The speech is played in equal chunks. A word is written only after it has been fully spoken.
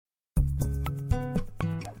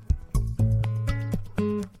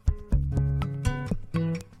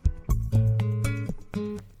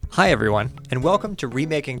Hi everyone, and welcome to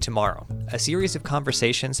Remaking Tomorrow, a series of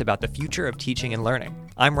conversations about the future of teaching and learning.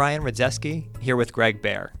 I'm Ryan Radzeski, here with Greg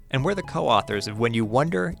Baer, and we're the co-authors of When You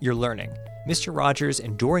Wonder, You're Learning, Mr. Rogers'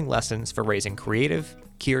 enduring lessons for raising creative,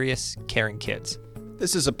 curious, caring kids.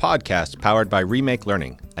 This is a podcast powered by Remake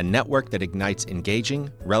Learning, a network that ignites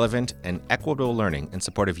engaging, relevant, and equitable learning in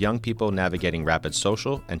support of young people navigating rapid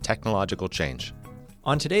social and technological change.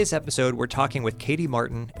 On today's episode, we're talking with Katie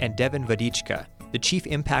Martin and Devin Vodicka, the Chief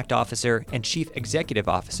Impact Officer and Chief Executive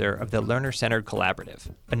Officer of the Learner-Centered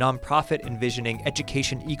Collaborative, a nonprofit envisioning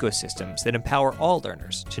education ecosystems that empower all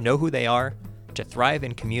learners to know who they are, to thrive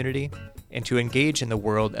in community, and to engage in the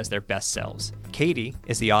world as their best selves. Katie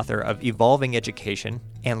is the author of Evolving Education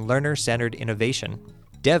and Learner-Centered Innovation.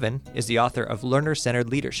 Devin is the author of Learner-Centered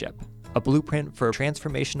Leadership, a blueprint for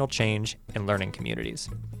transformational change in learning communities.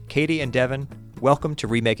 Katie and Devin, welcome to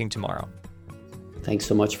Remaking Tomorrow. Thanks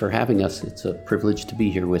so much for having us. It's a privilege to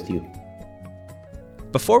be here with you.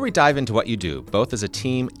 Before we dive into what you do, both as a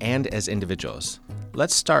team and as individuals,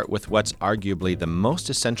 let's start with what's arguably the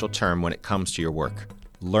most essential term when it comes to your work,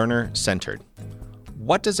 learner-centered.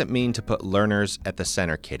 What does it mean to put learners at the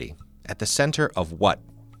center, Katie? At the center of what?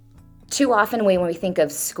 Too often when we think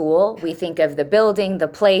of school, we think of the building, the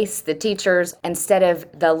place, the teachers, instead of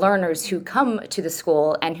the learners who come to the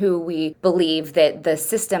school and who we believe that the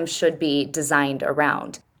system should be designed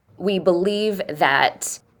around. We believe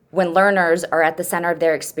that when learners are at the center of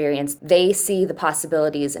their experience, they see the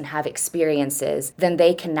possibilities and have experiences, then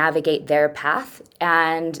they can navigate their path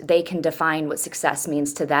and they can define what success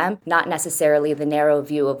means to them, not necessarily the narrow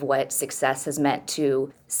view of what success has meant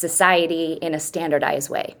to society in a standardized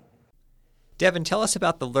way. Devin, tell us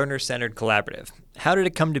about the Learner-Centered Collaborative. How did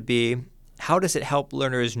it come to be? How does it help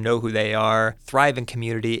learners know who they are, thrive in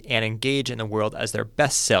community, and engage in the world as their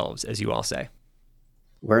best selves, as you all say?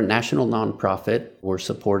 We're a national nonprofit. We're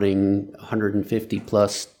supporting 150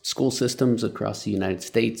 plus school systems across the United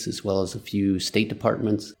States, as well as a few state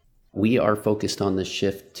departments. We are focused on this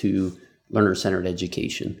shift to learner-centered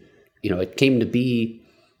education. It came to be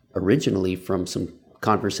originally from some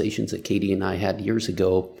conversations that Katie and I had years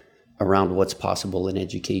ago around what's possible in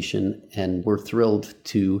education, and we're thrilled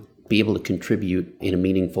to be able to contribute in a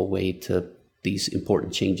meaningful way to these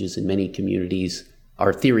important changes in many communities.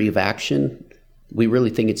 Our theory of action, we really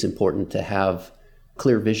think it's important to have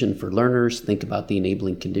clear vision for learners, think about the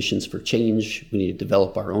enabling conditions for change. We need to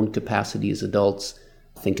develop our own capacity as adults,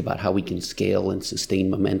 think about how we can scale and sustain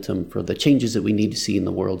momentum for the changes that we need to see in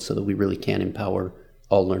the world so that we really can empower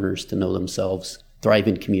all learners to know themselves, thrive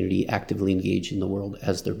in community, actively engage in the world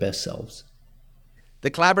as their best selves.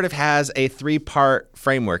 The collaborative has a 3-part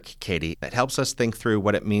framework, Katie, that helps us think through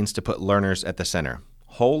what it means to put learners at the center.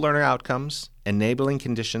 Whole learner outcomes, enabling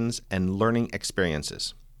conditions, and learning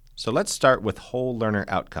experiences. So let's start with whole learner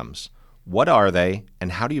outcomes. What are they,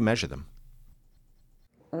 and how do you measure them?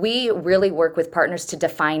 We really work with partners to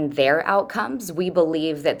define their outcomes. We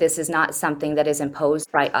believe that this is not something that is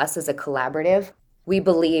imposed by us as a collaborative. We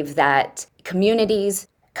believe that communities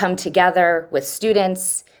come together with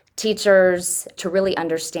students, teachers, to really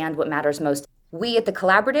understand what matters most. We at the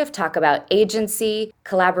collaborative talk about agency,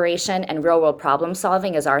 collaboration, and real-world problem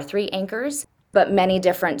solving as our 3 anchors, but many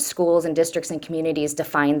different schools and districts and communities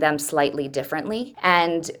define them slightly differently.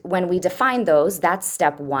 And when we define those, that's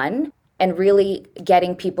step 1, and really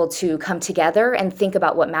getting people to come together and think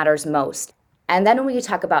about what matters most. And then when we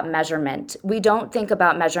talk about measurement, we don't think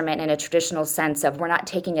about measurement in a traditional sense of we're not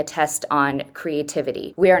taking a test on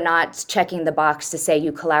creativity. We are not checking the box to say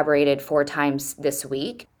you collaborated 4 times this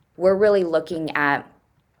week. We're really looking at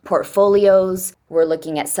portfolios, we're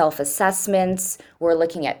looking at self-assessments, we're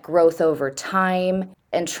looking at growth over time,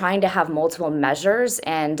 and trying to have multiple measures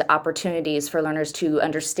and opportunities for learners to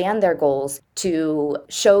understand their goals, to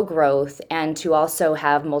show growth, and to also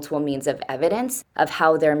have multiple means of evidence of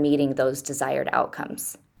how they're meeting those desired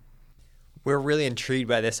outcomes. We're really intrigued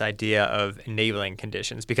by this idea of enabling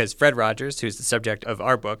conditions because Fred Rogers, who's the subject of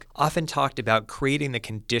our book, often talked about creating the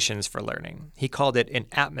conditions for learning. He called it an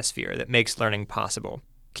atmosphere that makes learning possible.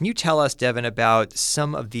 Can you tell us, Devin, about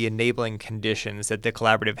some of the enabling conditions that the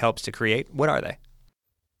collaborative helps to create? What are they?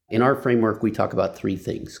 In our framework, we talk about 3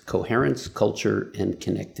 things: coherence, culture, and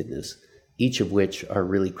connectedness, each of which are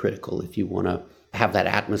really critical if you want to have that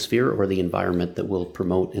atmosphere or the environment that will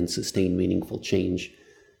promote and sustain meaningful change.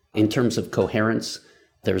 In terms of coherence,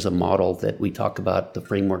 there's a model that we talk about, the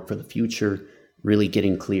framework for the future, really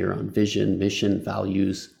getting clear on vision, mission,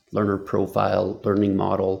 values, learner profile, learning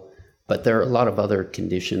model. But there are a lot of other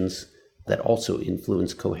conditions that also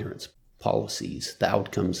influence coherence. Policies, the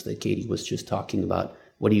outcomes that Katie was just talking about.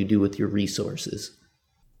 What do you do with your resources?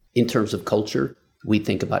 In terms of culture, We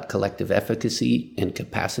think about collective efficacy and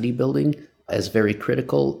capacity building as very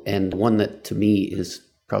critical. And one that to me is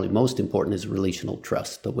probably most important is relational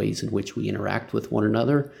trust. The ways in which we interact with one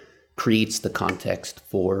another creates the context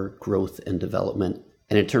for growth and development.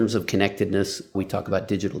 And in terms of connectedness, we talk about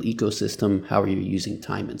digital ecosystem. How are you using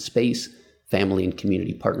time and space, family and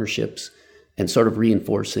community partnerships, and sort of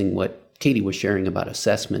reinforcing what Katie was sharing about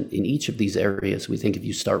assessment. In each of these areas, we think if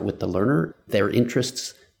you start with the learner, their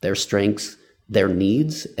interests, their strengths, their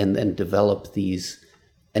needs, and then develop these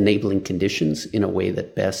enabling conditions in a way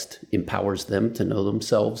that best empowers them to know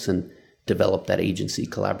themselves and develop that agency,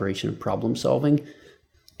 collaboration, and problem solving,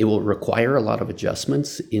 it will require a lot of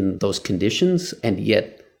adjustments in those conditions. And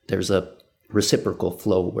yet there's a reciprocal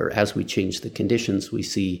flow where as we change the conditions, we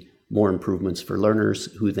see more improvements for learners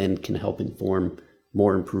who then can help inform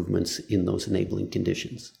more improvements in those enabling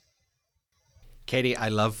conditions. Katie, I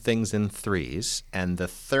love things in threes, and the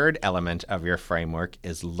third element of your framework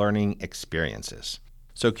is learning experiences.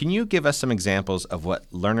 So can you give us some examples of what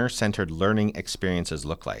learner-centered learning experiences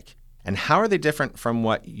look like? And how are they different from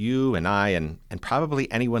what you and I and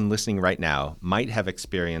probably anyone listening right now might have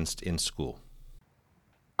experienced in school?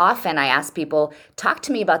 Often I ask people, talk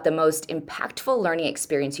to me about the most impactful learning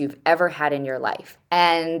experience you've ever had in your life.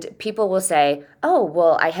 And people will say, oh,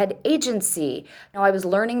 well, I had agency. No, I was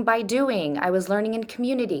learning by doing. I was learning in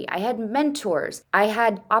community. I had mentors. I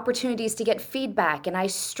had opportunities to get feedback, and I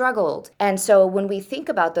struggled. And so when we think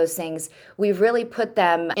about those things, we've really put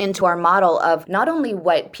them into our model of not only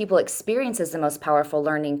what people experience as the most powerful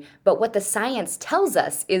learning, but what the science tells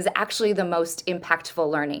us is actually the most impactful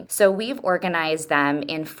learning. So we've organized them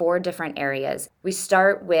in 4 different areas. We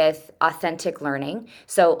start with authentic learning.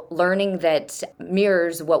 So learning that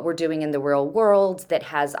mirrors what we're doing in the real world, that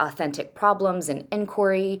has authentic problems and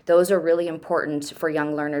inquiry. Those are really important for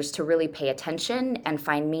young learners to really pay attention and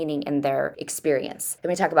find meaning in their experience. Then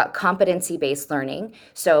we talk about competency-based learning.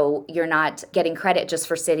 So you're not getting credit just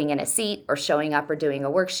for sitting in a seat or showing up or doing a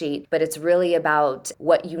worksheet, but it's really about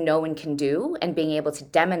what you know and can do and being able to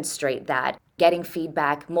demonstrate that, getting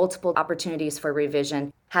feedback, multiple opportunities for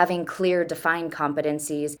revision, having clear, defined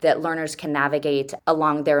competencies that learners can navigate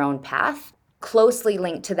along their own path. Closely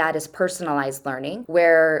linked to that is personalized learning,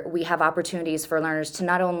 where we have opportunities for learners to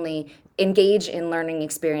not only engage in learning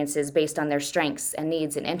experiences based on their strengths and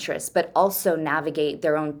needs and interests, but also navigate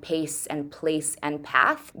their own pace and place and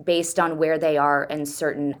path based on where they are in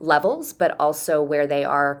certain levels, but also where they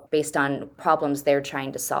are based on problems they're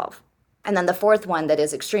trying to solve. And then the fourth one that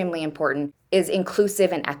is extremely important is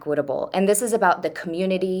inclusive and equitable. And this is about the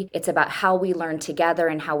community. It's about how we learn together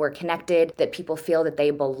and how we're connected, that people feel that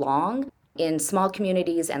they belong in small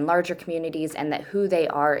communities and larger communities, and that who they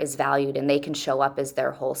are is valued and they can show up as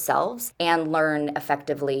their whole selves and learn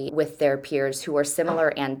effectively with their peers who are similar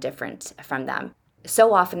and different from them.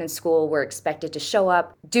 So often in school, we're expected to show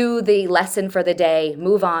up, do the lesson for the day,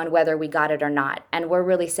 move on whether we got it or not. And we're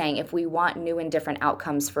really saying if we want new and different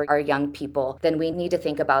outcomes for our young people, then we need to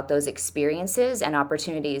think about those experiences and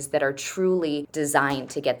opportunities that are truly designed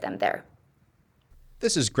to get them there.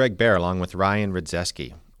 This is Greg Baer along with Ryan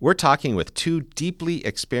Rudzeski. We're talking with 2 deeply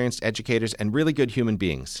experienced educators and really good human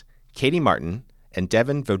beings, Katie Martin and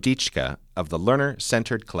Devin Vodicka of the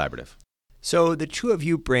Learner-Centered Collaborative. So the 2 of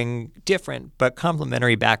you bring different but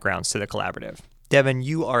complementary backgrounds to the collaborative. Devin,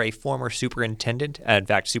 you are a former superintendent, in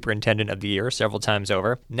fact, superintendent of the year several times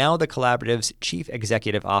over, now the collaborative's chief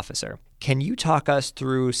executive officer. Can you talk us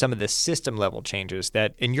through some of the system-level changes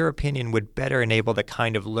that, in your opinion, would better enable the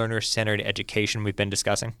kind of learner-centered education we've been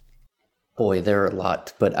discussing? Boy, there are a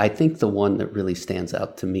lot, but I think the one that really stands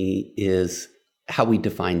out to me is how we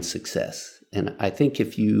define success. And I think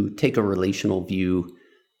if you take a relational view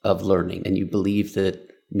of learning and you believe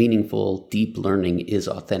that meaningful, deep learning is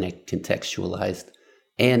authentic, contextualized,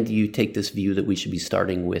 and you take this view that we should be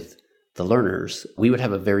starting with the learners, we would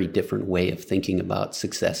have a very different way of thinking about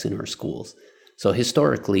success in our schools. So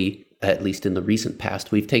historically, at least in the recent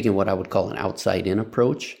past, we've taken what I would call an outside-in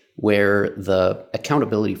approach, where the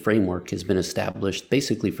accountability framework has been established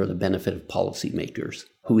basically for the benefit of policymakers,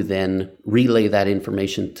 who then relay that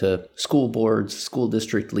information to school boards, school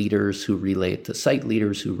district leaders, who relay it to site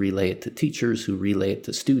leaders, who relay it to teachers, who relay it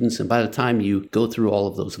to students. And by the time you go through all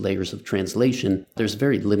of those layers of translation, there's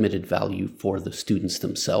very limited value for the students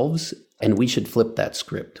themselves. And we should flip that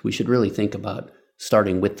script. We should really think about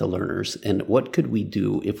starting with the learners and what could we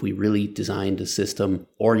do if we really designed a system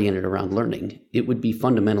oriented around learning. It would be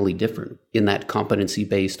fundamentally different. In that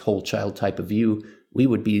competency-based whole child type of view, we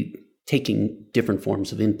would be taking different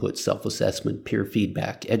forms of input, self-assessment, peer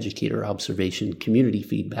feedback, educator observation, community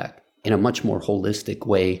feedback in a much more holistic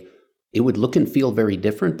way It would look and feel very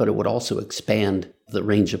different, but it would also expand the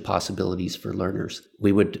range of possibilities for learners.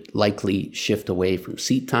 We would likely shift away from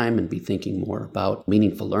seat time and be thinking more about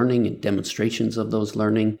meaningful learning and demonstrations of those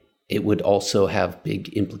learning. It would also have big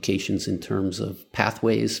implications in terms of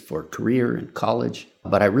pathways for career and college.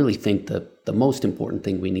 But I really think that the most important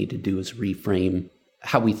thing we need to do is reframe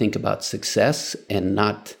how we think about success and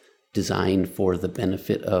not design for the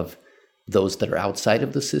benefit of those that are outside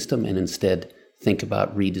of the system, and instead think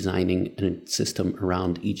about redesigning a system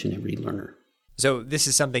around each and every learner. So this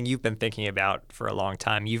is something you've been thinking about for a long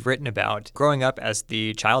time. You've written about growing up as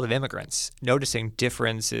the child of immigrants, noticing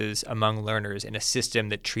differences among learners in a system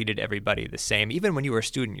that treated everybody the same, even when you were a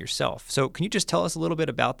student yourself. So can you just tell us a little bit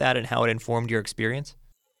about that and how it informed your experience?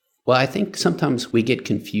 Well, I think sometimes we get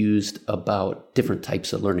confused about different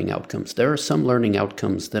types of learning outcomes. There are some learning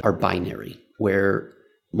outcomes that are binary, where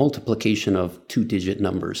multiplication of two-digit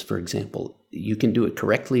numbers, for example, you can do it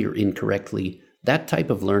correctly or incorrectly. That type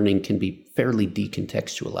of learning can be fairly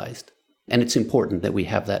decontextualized. And it's important that we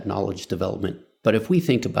have that knowledge development. But if we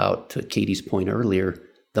think about, to Katie's point earlier,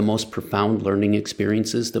 the most profound learning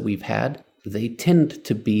experiences that we've had, they tend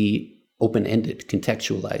to be open-ended,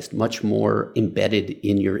 contextualized, much more embedded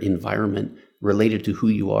in your environment, related to who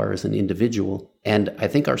you are as an individual. And I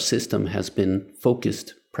think our system has been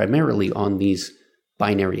focused primarily on these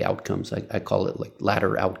binary outcomes. I call it like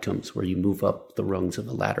ladder outcomes, where you move up the rungs of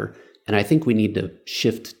a ladder. And I think we need to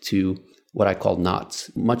shift to what I call knots,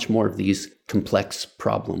 much more of these complex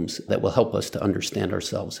problems that will help us to understand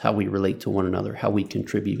ourselves, how we relate to one another, how we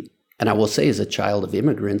contribute. And I will say, as a child of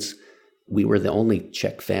immigrants, we were the only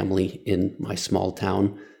Czech family in my small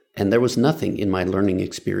town. And there was nothing in my learning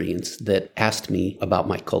experience that asked me about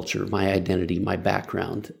my culture, my identity, my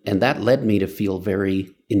background. And that led me to feel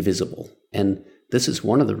very invisible. And this is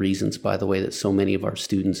one of the reasons, by the way, that so many of our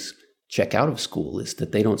students check out of school, is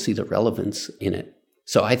that they don't see the relevance in it.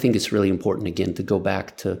 So I think it's really important, again, to go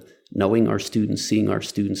back to knowing our students, seeing our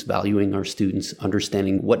students, valuing our students,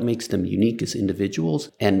 understanding what makes them unique as individuals,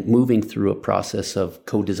 and moving through a process of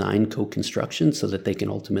co-design, co-construction, so that they can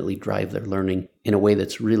ultimately drive their learning in a way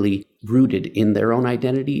that's really rooted in their own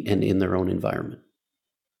identity and in their own environment.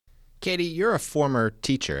 Katie, you're a former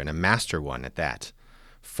teacher and a master one at that.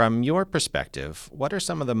 From your perspective, what are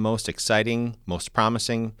some of the most exciting, most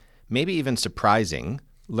promising, maybe even surprising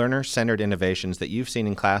learner-centered innovations that you've seen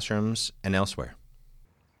in classrooms and elsewhere?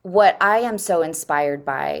 What I am so inspired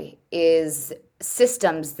by is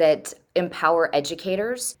systems that empower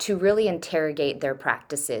educators to really interrogate their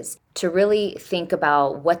practices, to really think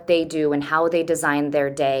about what they do and how they design their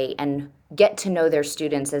day and get to know their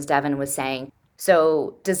students, as Devin was saying.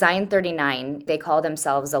 So Design 39, they call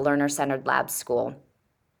themselves a learner-centered lab school.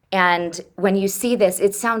 And when you see this,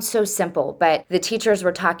 it sounds so simple, but the teachers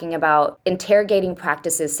were talking about interrogating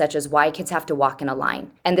practices such as why kids have to walk in a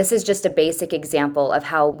line. And this is just a basic example of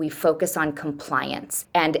how we focus on compliance.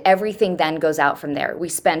 And everything then goes out from there. We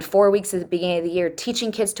spend 4 weeks at the beginning of the year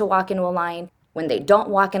teaching kids to walk into a line. When they don't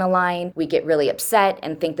walk in a line, we get really upset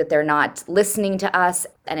and think that they're not listening to us.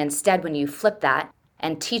 And instead, when you flip that,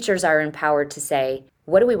 and teachers are empowered to say,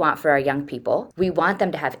 what do we want for our young people? We want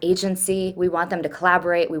them to have agency. We want them to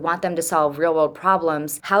collaborate. We want them to solve real-world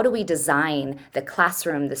problems. How do we design the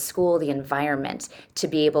classroom, the school, the environment to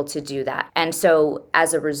be able to do that? And so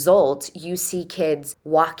as a result, you see kids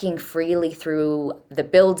walking freely through the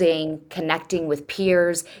building, connecting with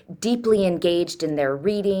peers, deeply engaged in their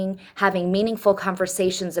reading, having meaningful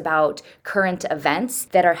conversations about current events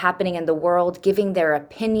that are happening in the world, giving their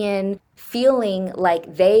opinion, feeling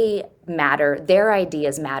like they matter, their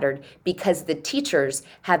ideas mattered, because the teachers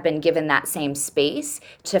have been given that same space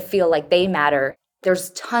to feel like they matter.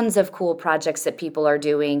 There's tons of cool projects that people are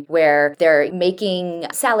doing where they're making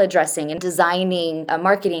salad dressing and designing a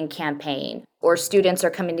marketing campaign, or students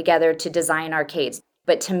are coming together to design arcades.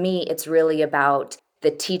 But to me, it's really about the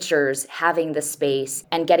teachers having the space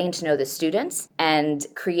and getting to know the students and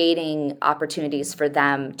creating opportunities for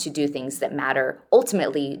them to do things that matter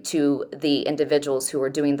ultimately to the individuals who are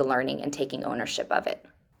doing the learning and taking ownership of it.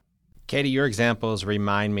 Katie, your examples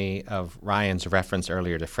remind me of Ryan's reference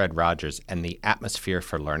earlier to Fred Rogers and the atmosphere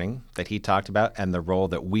for learning that he talked about, and the role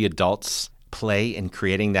that we adults play in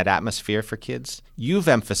creating that atmosphere for kids. You've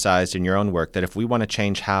emphasized in your own work that if we want to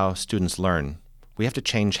change how students learn, we have to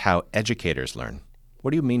change how educators learn. What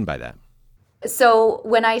do you mean by that? So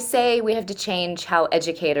when I say we have to change how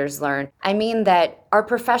educators learn, I mean that our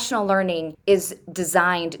professional learning is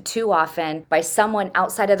designed too often by someone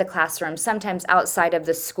outside of the classroom, sometimes outside of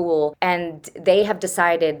the school, and they have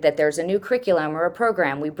decided that there's a new curriculum or a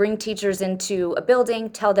program. We bring teachers into a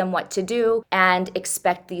building, tell them what to do, and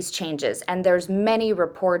expect these changes. And there's many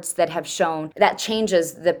reports that have shown that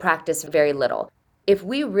changes the practice very little. If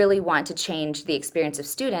we really want to change the experience of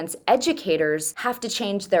students, educators have to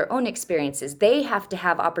change their own experiences. They have to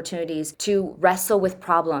have opportunities to wrestle with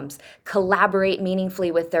problems, collaborate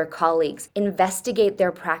meaningfully with their colleagues, investigate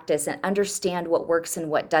their practice, and understand what works and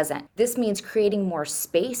what doesn't. This means creating more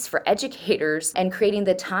space for educators and creating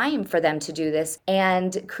the time for them to do this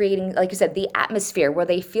and creating, like you said, the atmosphere where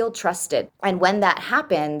they feel trusted. And when that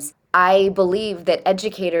happens, I believe that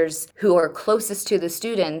educators who are closest to the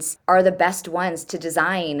students are the best ones to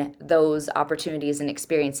design those opportunities and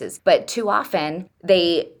experiences. But too often,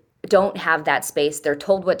 they don't have that space. They're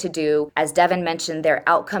told what to do. As Devin mentioned, their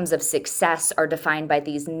outcomes of success are defined by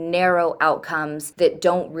these narrow outcomes that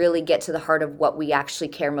don't really get to the heart of what we actually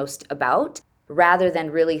care most about, rather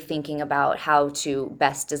than really thinking about how to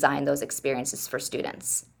best design those experiences for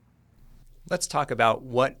students. Let's talk about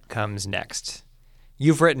what comes next.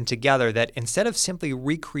 You've written together that instead of simply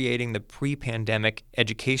recreating the pre-pandemic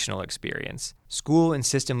educational experience, school and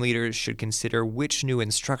system leaders should consider which new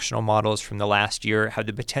instructional models from the last year have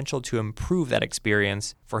the potential to improve that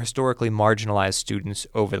experience for historically marginalized students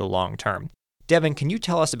over the long term. Devin, can you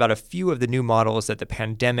tell us about a few of the new models that the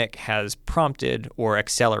pandemic has prompted or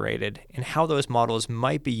accelerated, and how those models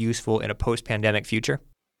might be useful in a post-pandemic future?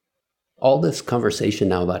 All this conversation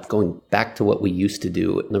now about going back to what we used to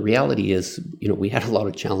do, and the reality is, we had a lot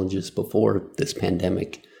of challenges before this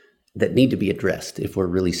pandemic that need to be addressed if we're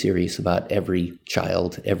really serious about every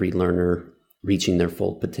child, every learner reaching their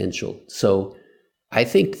full potential. So I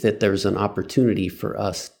think that there's an opportunity for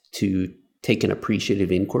us to take an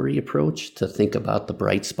appreciative inquiry approach, to think about the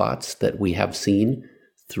bright spots that we have seen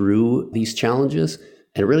through these challenges,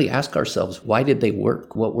 and really ask ourselves, why did they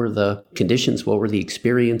work? What were the conditions? What were the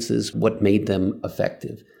experiences? What made them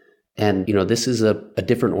effective? And, this is a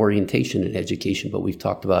different orientation in education, but we've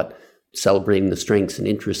talked about celebrating the strengths and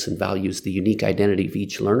interests and values, the unique identity of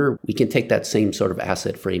each learner. We can take that same sort of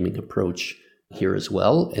asset framing approach here as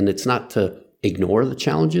well. And it's not to ignore the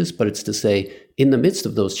challenges, but it's to say, in the midst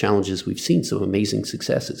of those challenges, we've seen some amazing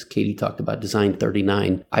successes. Katie talked about Design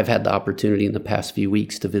 39. I've had the opportunity in the past few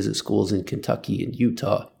weeks to visit schools in Kentucky and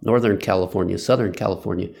Utah, Northern California, Southern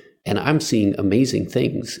California, and I'm seeing amazing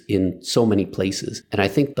things in so many places. And I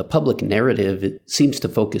think the public narrative, it seems to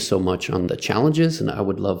focus so much on the challenges, and I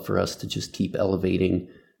would love for us to just keep elevating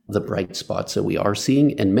the bright spots that we are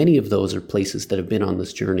seeing. And many of those are places that have been on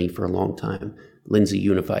this journey for a long time. Lindsay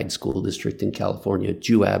Unified School District in California,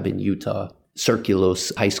 Juab in Utah,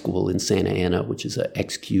 Circulos High School in Santa Ana, which is a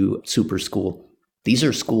XQ super school. These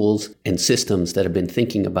are schools and systems that have been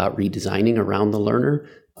thinking about redesigning around the learner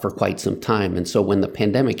for quite some time. And so when the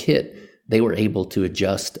pandemic hit, they were able to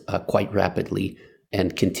adjust quite rapidly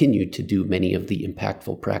and continued to do many of the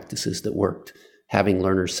impactful practices that worked, having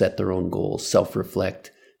learners set their own goals,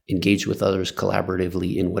 self-reflect, engage with others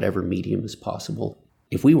collaboratively in whatever medium is possible.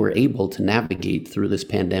 If we were able to navigate through this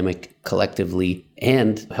pandemic collectively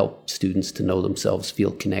and help students to know themselves,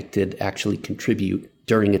 feel connected, actually contribute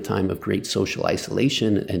during a time of great social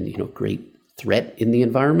isolation and great threat in the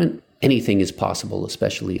environment, anything is possible,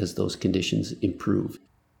 especially as those conditions improve.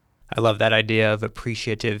 I love that idea of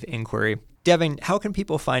appreciative inquiry. Devin, how can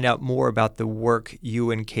people find out more about the work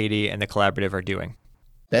you and Katie and the collaborative are doing?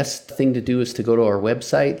 Best thing to do is to go to our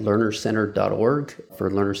website, learnercentered.org, for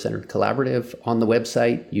Learner Centered Collaborative. On the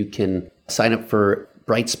website, you can sign up for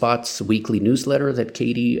Bright Spots weekly newsletter that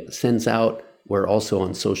Katie sends out. We're also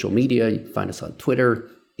on social media. You can find us on Twitter,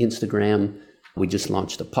 Instagram. We just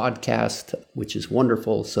launched a podcast, which is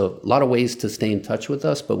wonderful. So a lot of ways to stay in touch with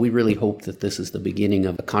us, but we really hope that this is the beginning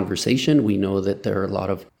of a conversation. We know that there are a lot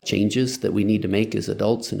of changes that we need to make as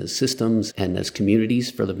adults and as systems and as communities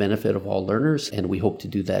for the benefit of all learners, and we hope to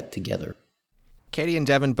do that together. Katie and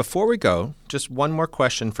Devin, before we go, just one more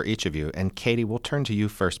question for each of you. And Katie, we'll turn to you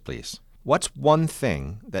first, please. What's one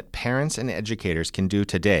thing that parents and educators can do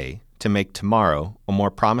today to make tomorrow a more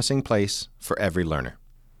promising place for every learner?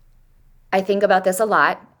 I think about this a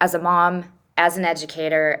lot. As a mom, as an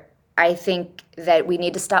educator, I think that we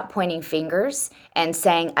need to stop pointing fingers and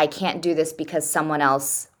saying, I can't do this because someone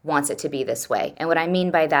else wants it to be this way. And what I mean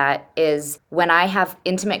by that is when I have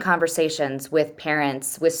intimate conversations with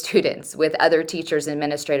parents, with students, with other teachers,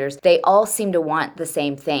 administrators, they all seem to want the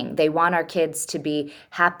same thing. They want our kids to be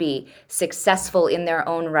happy, successful in their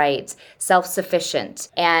own right, self-sufficient.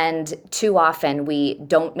 And too often we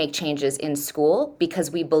don't make changes in school because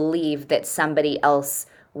we believe that somebody else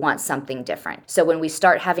wants something different. So when we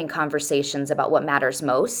start having conversations about what matters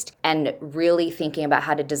most and really thinking about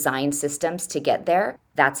how to design systems to get there,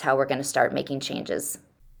 that's how we're going to start making changes.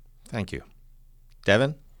 Thank you.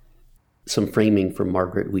 Devin? Some framing from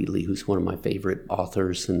Margaret Wheatley, who's one of my favorite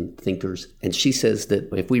authors and thinkers. And she says that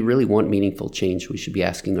if we really want meaningful change, we should be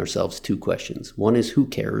asking ourselves two questions. One is, who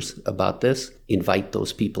cares about this? Invite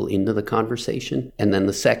those people into the conversation. And then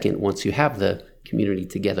the second, once you have the community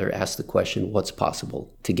together, ask the question, what's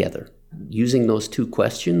possible together? Using those two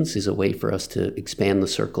questions is a way for us to expand the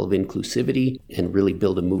circle of inclusivity and really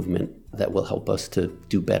build a movement that will help us to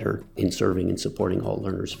do better in serving and supporting all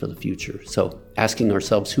learners for the future. So asking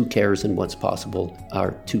ourselves who cares and what's possible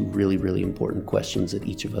are two really, really important questions that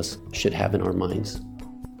each of us should have in our minds.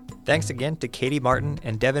 Thanks again to Katie Martin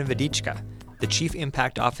and Devin Vodicka, the Chief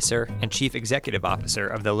Impact Officer and Chief Executive Officer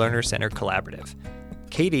of the Learner-Centered Collaborative.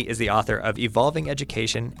 Katie is the author of Evolving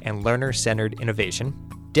Education and Learner-Centered Innovation.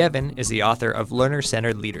 Devin is the author of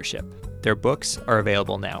Learner-Centered Leadership. Their books are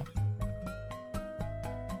available now.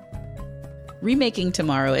 Remaking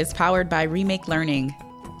Tomorrow is powered by Remake Learning,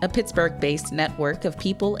 a Pittsburgh-based network of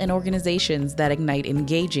people and organizations that ignite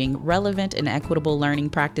engaging, relevant, and equitable learning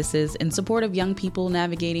practices in support of young people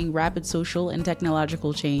navigating rapid social and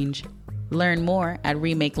technological change. Learn more at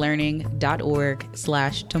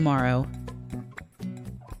remakelearning.org/tomorrow.